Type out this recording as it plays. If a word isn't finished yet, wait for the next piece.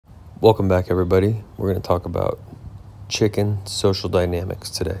Welcome back, everybody. We're going to talk about chicken social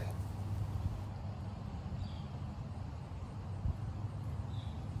dynamics today.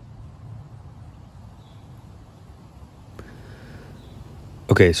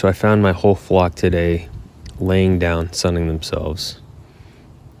 Okay, so I found my whole flock today laying down, sunning themselves.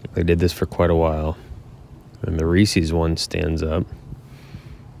 They did this for quite a while. And the Reese's one stands up.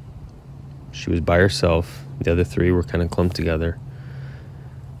 She was by herself. The other three were kind of clumped together.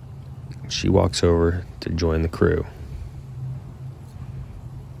 She walks over to join the crew.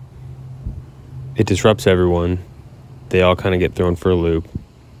 It disrupts everyone. They all kind of get thrown for a loop.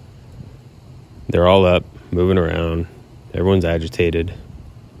 They're all up, moving around. Everyone's agitated.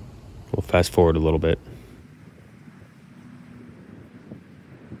 We'll fast forward a little bit.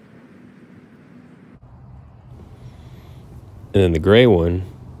 And then the gray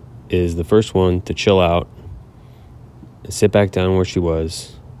one is the first one to chill out and sit back down where she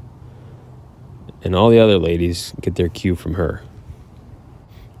was. And all the other ladies get their cue from her.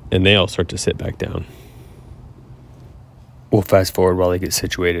 And they all start to sit back down. We'll fast forward while they get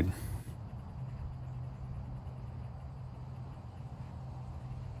situated.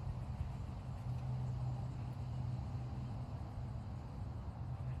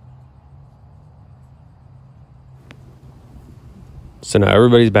 So now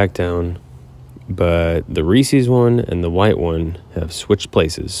everybody's back down, but the Reese's one and the white one have switched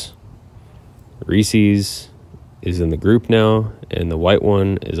places. Reese's is in the group now, and the white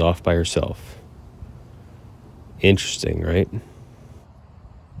one is off by herself. Interesting, right?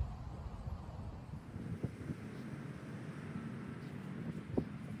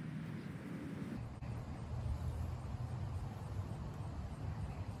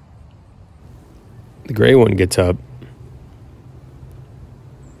 The gray one gets up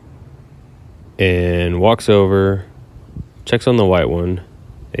and walks over, checks on the white one.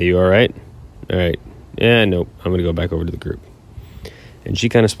 Hey, you all right? All right. Yeah, nope. I'm going to go back over to the group. And she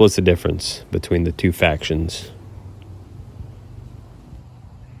kind of splits the difference between the two factions.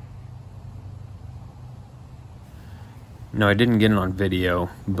 No, I didn't get it on video,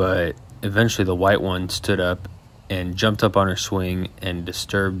 but eventually the white one stood up and jumped up on her swing and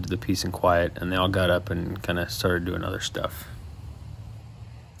disturbed the peace and quiet, and they all got up and kind of started doing other stuff.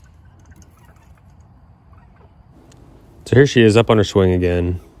 So here she is up on her swing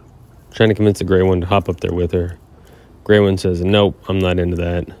again, trying to convince the gray one to hop up there with her. Gray one says, nope, I'm not into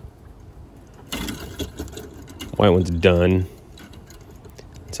that. White one's done.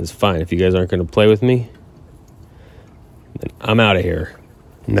 Says, fine, if you guys aren't going to play with me, then I'm out of here.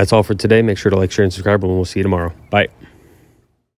 And that's all for today. Make sure to like, share, and subscribe, and we'll see you tomorrow. Bye.